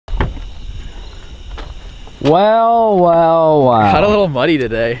Well. Got a little muddy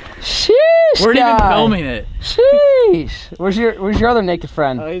today. Sheesh, We're not even filming it. Sheesh. Where's your other naked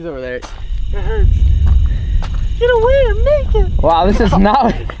friend? Oh, he's over there. It hurts. Get away, I'm naked. Wow, this is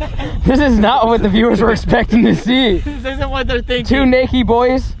not what the viewers were expecting to see. This isn't what they're thinking. Two naked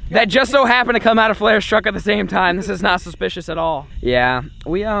boys that just so happen to come out of FLAIR's truck at the same time. This is not suspicious at all. Yeah,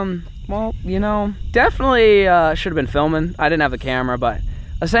 we well, you know, definitely should have been filming. I didn't have the camera, but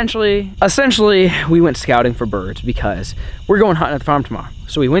essentially we went scouting for birds because we're going hunting at the farm tomorrow.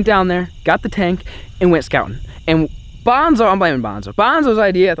 So we went down there, got the tank, and went scouting. And Bonzo, I'm blaming Bonzo. Bonzo's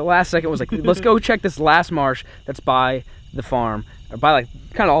idea at the last second was like, let's go check this last marsh that's by the farm, or by like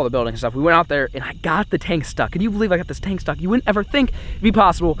kind of all the buildings and stuff. We went out there and I got the tank stuck. Can you believe I got this tank stuck? You wouldn't ever think it'd be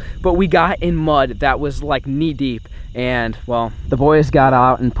possible, but we got in mud that was like knee deep. And well, the boys got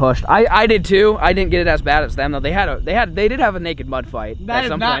out and pushed. I did too. I didn't get it as bad as them though. They did have a naked mud fight at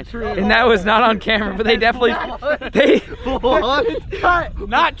some point. True. And that was not on camera, but they definitely What? Cut.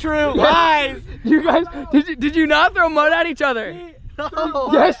 Not true. Lies. You guys, did you not throw mud at each other? No.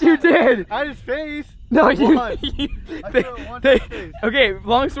 Yes, you did. At his face. No, okay,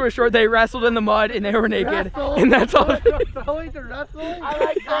 long story short, they wrestled in the mud and they were naked. And that's all. I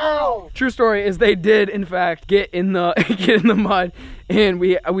like how. True story is they did in fact get in the mud, and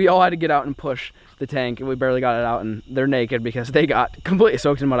we all had to get out and push the tank, and we barely got it out, and they're naked because they got completely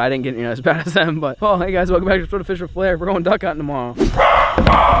soaked in mud. I didn't get as bad as them, but well, hey guys, welcome back to Split Fish with FLAIR. We're going duck hunting tomorrow.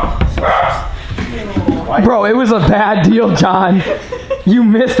 Bro, it was a bad deal, John. You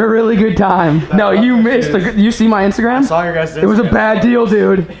missed a really good time. No, you missed. You see my Instagram? I saw your guys' Instagram. It was a bad deal,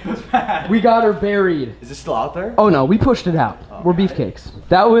 dude. It was bad. We got her buried. Is it still out there? Oh no, we pushed it out. Oh, we're beefcakes.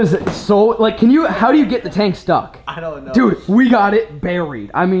 That was so, like, how do you get the tank stuck? I don't know. Dude, we got it buried.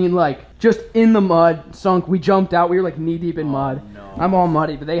 I mean, like, just in the mud, sunk. We jumped out. We were like knee deep in mud. No. I'm all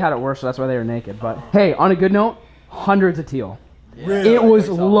muddy, but they had it worse, so that's why they were naked. But hey, on a good note, hundreds of teal. Really? It was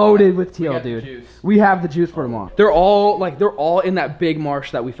loaded with teal, dude. We have the juice for tomorrow. They're all in that big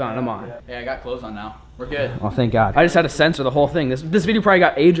marsh that we found them on. Yeah, I got clothes on now. We're good. Oh, thank God. I just had to censor the whole thing. This video probably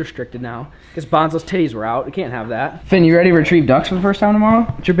got age restricted now because Bonzo's titties were out. We can't have that. Finn, you ready to retrieve ducks for the first time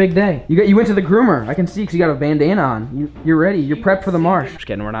tomorrow? It's your big day. You went to the groomer. I can see because you got a bandana on. You're ready. You're prepped for the marsh. Just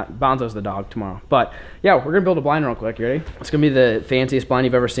kidding. We're not. Bonzo's the dog tomorrow. But yeah, we're gonna build a blind real quick. You ready? It's gonna be the fanciest blind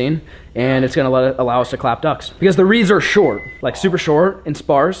you've ever seen, and it's gonna allow us to clap ducks because the reeds are short, like super short and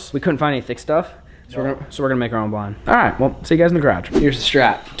sparse. We couldn't find any thick stuff. So we're gonna make our own blind. All right, well, see you guys in the garage. Here's the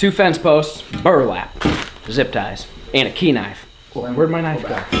strap. 2 fence posts, burlap, zip ties, and a key knife. Where'd my knife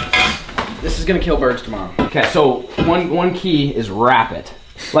go? This is gonna kill birds tomorrow. Okay, so one key is wrap it.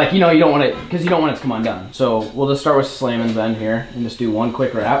 Like, you know, you don't want it, because you don't want it to come undone. So we'll just start with slamming then here, and just do one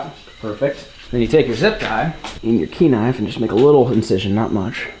quick wrap. Perfect. Then you take your zip tie and your key knife and just make a little incision, not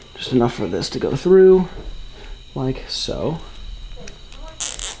much. Just enough for this to go through, like so.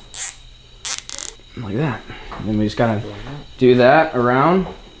 Like that. And then we just gotta do that around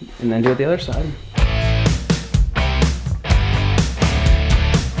and then do it the other side.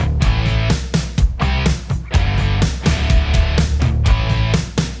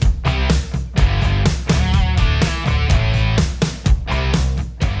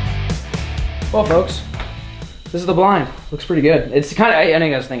 Well, folks, this is the blind. Looks pretty good. It's kind of, I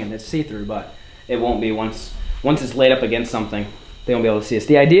think I was thinking it's see-through, but it won't be once it's laid up against something. They won't be able to see us.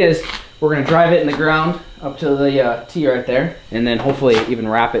 The idea is we're gonna drive it in the ground up to the tee right there, and then hopefully even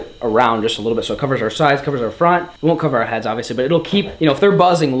wrap it around just a little bit so it covers our sides, covers our front. It won't cover our heads, obviously, but it'll keep, you know, if they're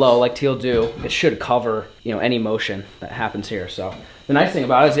buzzing low like teal do, it should cover, you know, any motion that happens here. So the nice thing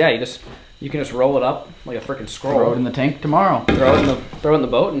about it is, yeah, you can just roll it up like a freaking scroll. Throw it in the tank tomorrow. Throw it in the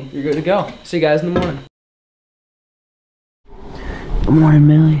boat, and you're good to go. See you guys in the morning. Good morning,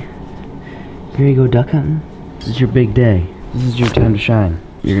 Millie. Here you go duck hunting. This is your big day. This is your time to shine.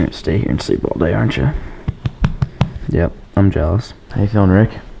 You're gonna stay here and sleep all day, aren't you? Yep, I'm jealous. How you feeling,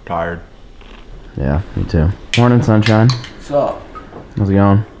 Rick? Tired. Yeah, me too. Morning, sunshine. What's up? How's it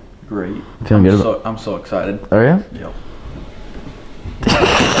going? Great. Feeling good about it? I'm so excited. Oh yeah? Yep.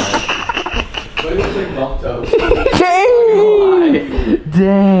 Dang!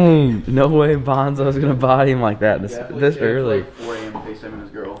 Dang! No way Bonzo's gonna body him like that this early. Like 4 a.m. FaceTiming his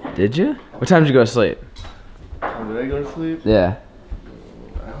girl. Did you? What time did you go to sleep? Oh, did I go to sleep? Yeah.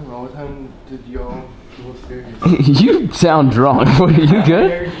 I don't know. What time did y'all go upstairs? You sound drunk. What, are you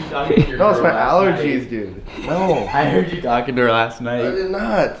good? No, it's my allergies, dude. No. I heard you talking to her last night. I did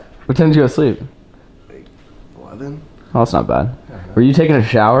not. What time did you go to sleep? Like 11. Oh, that's not bad. Were you taking a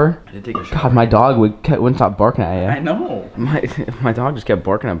shower? I did take a shower. God, my dog wouldn't stop barking at you. I know. My dog just kept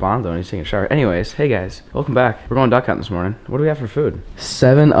barking at Bonzo and he's taking a shower. Anyways, hey guys, welcome back. We're going duck hunting this morning. What do we have for food?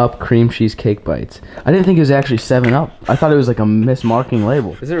 7-Up cream cheese cake bites. I didn't think it was actually 7-Up. I thought it was like a mismarking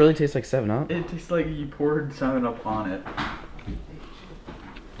label. Does it really taste like 7-Up? It tastes like you poured 7-Up on it.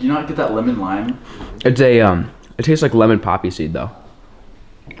 Do you not get that lemon lime? It's a it tastes like lemon poppy seed though.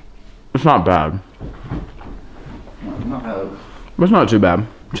 It's not bad. No, not bad. But it's not too bad.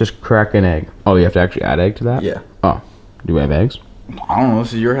 Just crack an egg. Oh, you have to actually add egg to that? Yeah. Oh, do we have eggs? I don't know.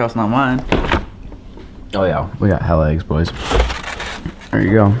 This is your house, not mine. Oh yeah, we got hella eggs, boys. There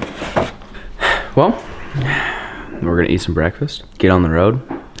you go. Well, we're gonna eat some breakfast, get on the road,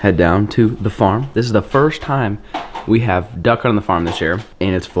 head down to the farm. This is the first time we have duck on the farm this year,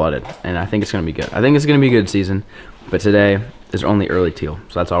 and it's flooded, and I think it's gonna be good. I think it's gonna be a good season, but today is only early teal,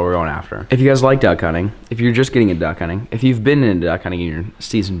 so that's all we're going after. If you guys like duck hunting, if you're just getting into duck hunting, if you've been into duck hunting and you're a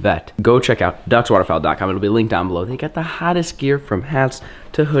seasoned vet, go check out duckswaterfowl.com. It'll be linked down below. They got the hottest gear, from hats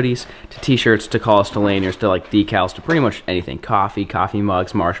to hoodies to t-shirts to calls to lanyards to like decals to pretty much anything. Coffee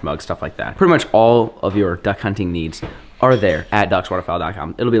mugs, marsh mugs, stuff like that. Pretty much all of your duck hunting needs are there at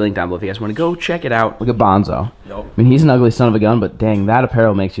duckswaterfowl.com. It'll be linked down below if you guys want to go check it out. Look at Bonzo. Nope. I mean, he's an ugly son of a gun, but dang, that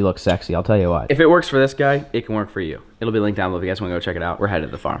apparel makes you look sexy, I'll tell you what. If it works for this guy, it can work for you. It'll be linked down below if you guys want to go check it out. We're headed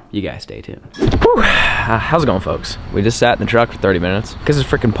to the farm. You guys stay tuned. Whew. How's it going, folks? We just sat in the truck for 30 minutes because it's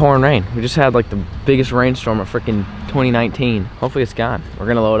freaking pouring rain. We just had like the biggest rainstorm of freaking 2019. Hopefully it's gone. We're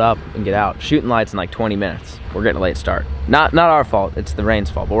gonna load up and get out. Shooting lights in like 20 minutes. We're getting a late start. Not our fault, it's the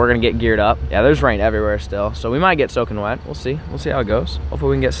rain's fault, but we're gonna get geared up. Yeah, there's rain everywhere still, so we might get soaking wet. We'll see how it goes. Hopefully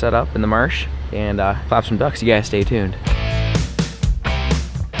we can get set up in the marsh and clap some ducks. You guys stay tuned.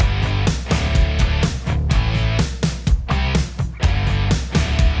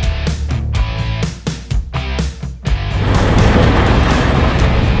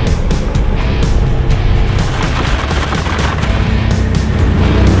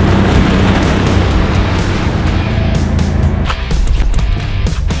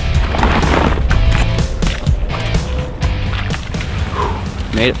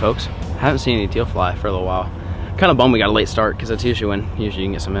 Made it, folks. Haven't seen any teal fly for a little while. Kind of bummed we got a late start because that's usually when you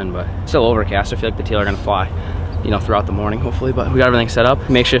can get some in, but still overcast. I feel like the teal are gonna fly, you know, throughout the morning hopefully, but we got everything set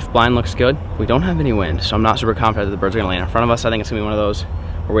up. Makeshift blind looks good. We don't have any wind, so I'm not super confident that the birds are gonna land in front of us. I think it's gonna be one of those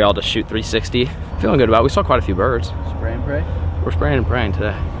where we all just shoot 360. Feeling good about it. We saw quite a few birds. Spray and pray? We're spraying and praying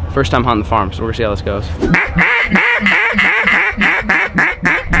today. First time hunting the farm, so we're gonna see how this goes.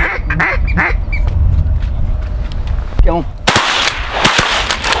 Kill him.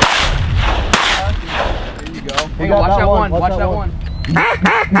 Watch that one. Watch that one.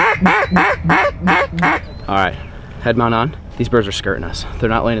 All right, head mount on. These birds are skirting us. They're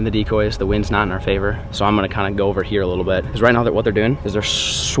not landing the decoys. The wind's not in our favor. So I'm gonna kind of go over here a little bit. Because right now what they're doing is they're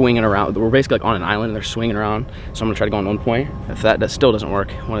swinging around. We're basically like on an island and they're swinging around. So I'm gonna try to go on one point. If that still doesn't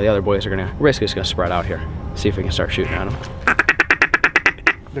work, one of the other boys we're basically just gonna spread out here. See if we can start shooting at them.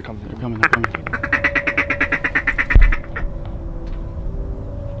 They're coming. They're coming.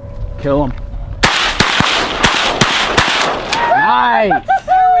 Kill them. Nice!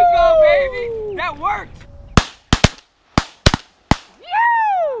 There we go, baby! That worked!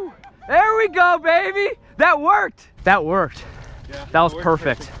 Yoo! There we go, baby! That worked! That worked. Yeah, that was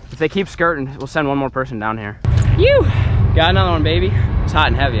perfect. If they keep skirting, we'll send one more person down here. You got another one, baby. It's hot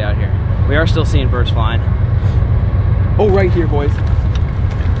and heavy out here. We are still seeing birds flying. Oh, right here, boys.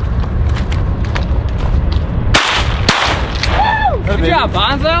 Good job,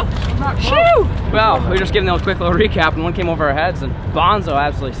 Bonzo. Shoo! Well, we were just giving them a quick little recap, and one came over our heads, and Bonzo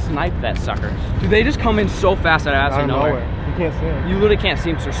absolutely sniped that sucker. Dude, they just come in so fast out of absolutely nowhere. You can't see them. You literally can't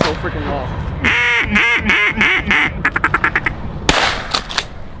see them because they're so freaking low.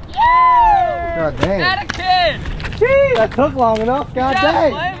 God dang. That a kid! Gee, that took long enough. God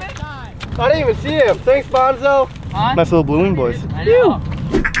dang. I didn't even see him. Thanks, Bonzo. Huh? Nice little blueing, boys. I know.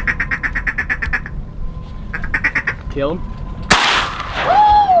 Kill him.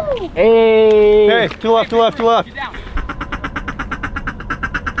 Hey! Hey, to the left, to the left, to the left. Get down.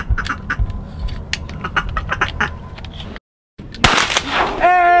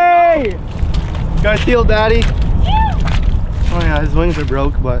 Hey! Got a teal, daddy. Oh yeah, his wings are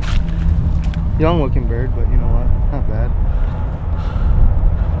broke, but young looking bird, but you know what? Not bad.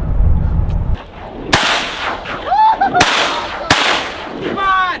 Come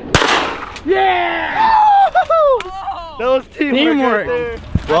on! Yeah! That was teamwork. Right there.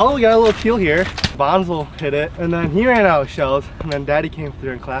 Well, we got a little teal here. Bonzel hit it, and then he ran out of shells, and then Daddy came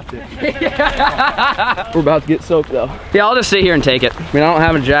through and clapped it. We're about to get soaked though. Yeah, I'll just sit here and take it. I mean, I don't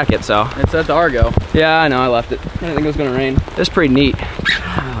have a jacket, so. It's at the Argo. Yeah, I know, I left it. I didn't think it was gonna rain. It's pretty neat.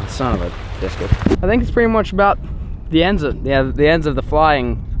 Oh, son of a biscuit. I think it's pretty much about the ends of, the ends of the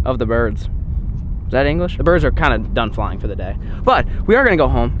flying of the birds. Is that English? The birds are kind of done flying for the day. But we are gonna go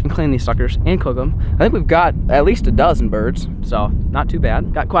home and clean these suckers and cook them. I think we've got at least a dozen birds, so not too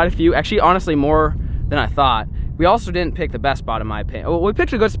bad. Got quite a few, actually honestly more than I thought. We also didn't pick the best spot in my opinion. Well, we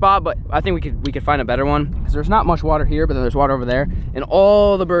picked a good spot, but I think we could find a better one because there's not much water here, but then there's water over there, and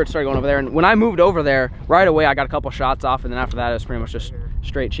all the birds started going over there. And when I moved over there, right away I got a couple shots off, and then after that it was pretty much just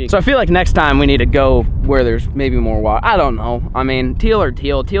straight cheek. So I feel like next time we need to go where there's maybe more water. I don't know. I mean, teal are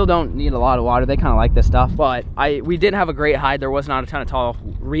teal. Teal don't need a lot of water. They kind of like this stuff. But we didn't have a great hide. There was not a ton of tall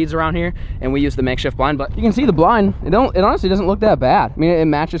reeds around here, and we used the makeshift blind. But you can see the blind. It honestly doesn't look that bad. I mean, it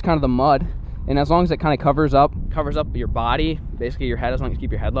matches kind of the mud. And as long as it kind of covers up your body, basically your head, as long as you keep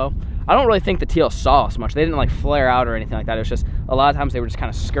your head low. I don't really think the teal saw us much. They didn't like flare out or anything like that. It was just a lot of times they were just kind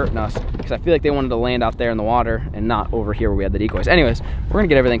of skirting us because I feel like they wanted to land out there in the water and not over here where we had the decoys. Anyways, we're gonna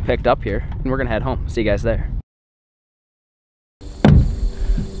get everything picked up here and we're gonna head home. See you guys there.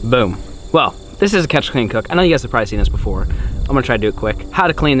 Boom. Well, this is a catch, clean, cook. I know you guys have probably seen this before. I'm gonna try to do it quick. How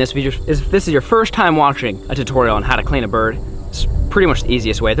to clean this. If this is your first time watching a tutorial on how to clean a bird, it's pretty much the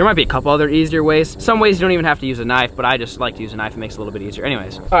easiest way. There might be a couple other easier ways. Some ways you don't even have to use a knife, but I just like to use a knife. It makes it a little bit easier.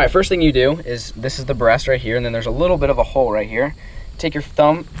 Anyways. All right, first thing you do is, this is the breast right here, and then there's a little bit of a hole right here. Take your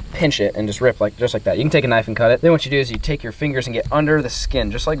thumb, pinch it, and just rip just like that. You can take a knife and cut it. Then what you do is you take your fingers and get under the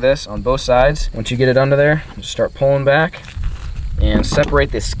skin, just like this, on both sides. Once you get it under there, just start pulling back and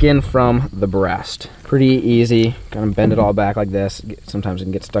separate the skin from the breast. Pretty easy. Kind of bend it all back like this. Sometimes it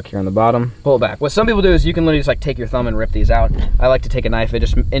can get stuck here on the bottom. Pull it back. What some people do is you can literally just like take your thumb and rip these out. I like to take a knife. It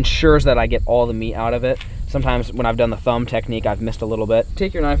just ensures that I get all the meat out of it. Sometimes when I've done the thumb technique, I've missed a little bit.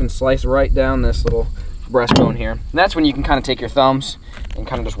 Take your knife and slice right down this little breastbone here. And that's when you can kind of take your thumbs and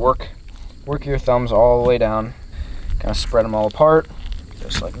kind of just work your thumbs all the way down. Kind of spread them all apart,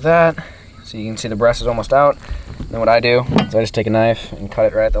 just like that. So you can see the breast is almost out. And then what I do is I just take a knife and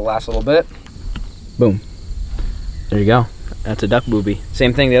cut it right at the last little bit. Boom. There you go. That's a duck booby.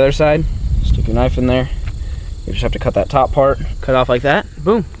 Same thing the other side. Stick your knife in there. You just have to cut that top part. Cut off like that.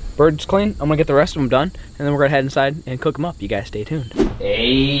 Boom. Bird's clean. I'm gonna get the rest of them done, and then we're gonna head inside and cook them up. You guys stay tuned.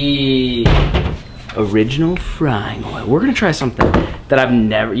 Hey, original frying oil. We're gonna try something that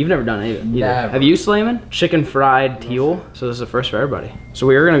you've never done either. Never. Have you, Slayman? Chicken fried teal. So this is the first for everybody. So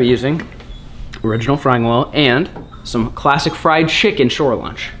we are gonna be using original frying oil and some classic fried chicken shore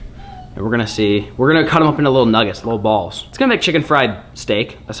lunch. And we're gonna cut them up into little nuggets, little balls. It's gonna make chicken fried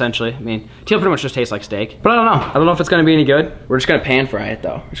steak, essentially. I mean, teal pretty much just tastes like steak, but I don't know. I don't know if it's gonna be any good. We're just gonna pan fry it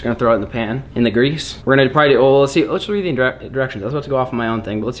though. We're just gonna throw it in the pan, in the grease. We're gonna probably do, let's read the directions. I was about to go off on my own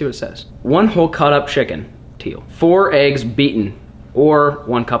thing, but let's see what it says. 1 whole cut up chicken, teal. 4 eggs beaten, or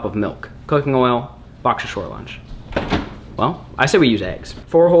 1 cup of milk. Cooking oil, box of shore lunch. Well, I say we use eggs.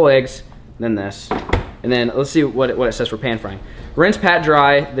 4 whole eggs, then this. And then let's see what it says for pan frying. Rinse, pat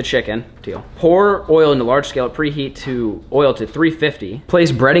dry the chicken, teal. Pour oil into large skillet, preheat oil to 350.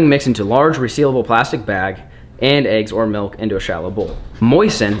 Place breading mix into large resealable plastic bag and eggs or milk into a shallow bowl.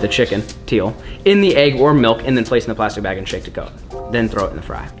 Moisten the chicken, teal, in the egg or milk and then place in the plastic bag and shake to coat. Then throw it in the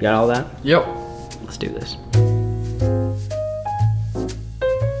fry. You got all that? Yep. Let's do this.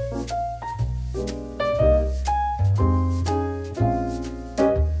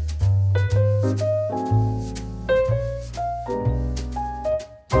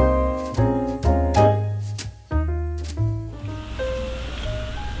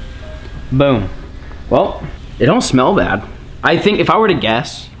 Boom. Well, it don't smell bad. I think if I were to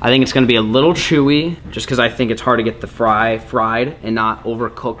guess, I think it's gonna be a little chewy just because I think it's hard to get the fried and not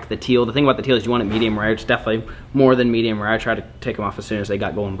overcook the teal. The thing about the teal is you want it medium rare. It's definitely more than medium rare. I try to take them off as soon as they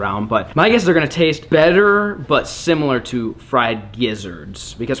got golden brown, but my guess is they're gonna taste better but similar to fried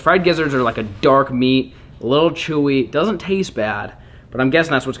gizzards because fried gizzards are like a dark meat, a little chewy, doesn't taste bad, but I'm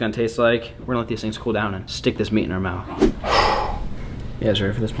guessing that's what it's gonna taste like. We're gonna let these things cool down and stick this meat in our mouth. You guys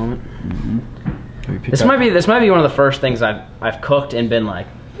ready for this moment? Mm-hmm. This might be one of the first things I've cooked and been like,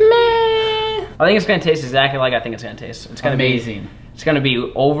 meh. I think it's gonna taste exactly like I think it's gonna taste. It's gonna amazing. It's gonna be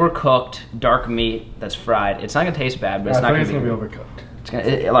overcooked dark meat that's fried. It's not gonna taste bad, but it's not gonna be overcooked. It's gonna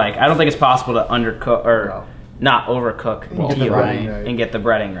I don't think it's possible to undercook or not overcook teal and get the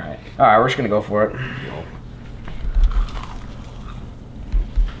breading right. All right, we're just gonna go for it.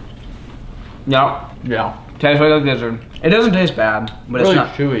 Yeah. Tastes like a gizzard. It doesn't taste bad, but Really it's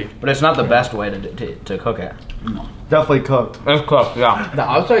not chewy. But it's not the best way to cook it. No. Definitely cooked. It's cooked, yeah. The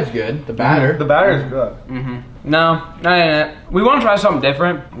outside's good. The batter. The batter is good. No, not in it. We want to try something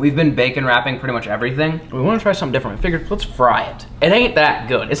different. We've been bacon wrapping pretty much everything. We want to try something different. We figured, let's fry it. It ain't that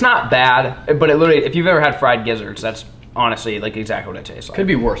good. It's not bad, but it literally, if you've ever had fried gizzards, that's honestly like exactly what it tastes like. Could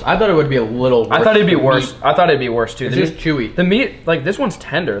be worse. I thought it would be a little worse. I thought it'd be The worse. meat- I thought it'd be worse too. It's The just meat- chewy. The meat, like this one's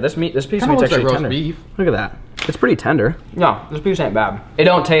tender. This piece of Kinda meat's looks actually like roast tender. beef. Look at that. It's pretty tender. No, this piece ain't bad. It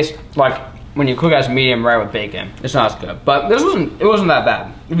don't taste like when you cook as medium rare with bacon. It's not as good. But it wasn't that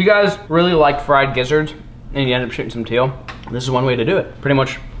bad. If you guys really like fried gizzards and you end up shooting some teal, this is one way to do it. Pretty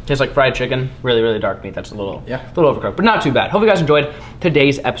much tastes like fried chicken. Really, really dark meat. That's a little overcooked, but not too bad. Hope you guys enjoyed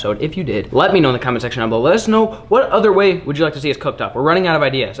today's episode. If you did, let me know in the comment section down below. Let us know what other way would you like to see us cooked up. We're running out of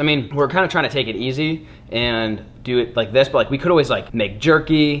ideas. I mean, we're kind of trying to take it easy and do it like this, but like we could always like make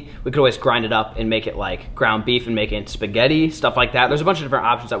jerky. We could always grind it up and make it like ground beef and make it into spaghetti, stuff like that. There's a bunch of different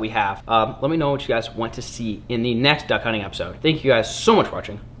options that we have. Let me know what you guys want to see in the next duck hunting episode. Thank you guys so much for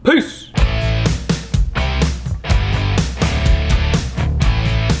watching. Peace.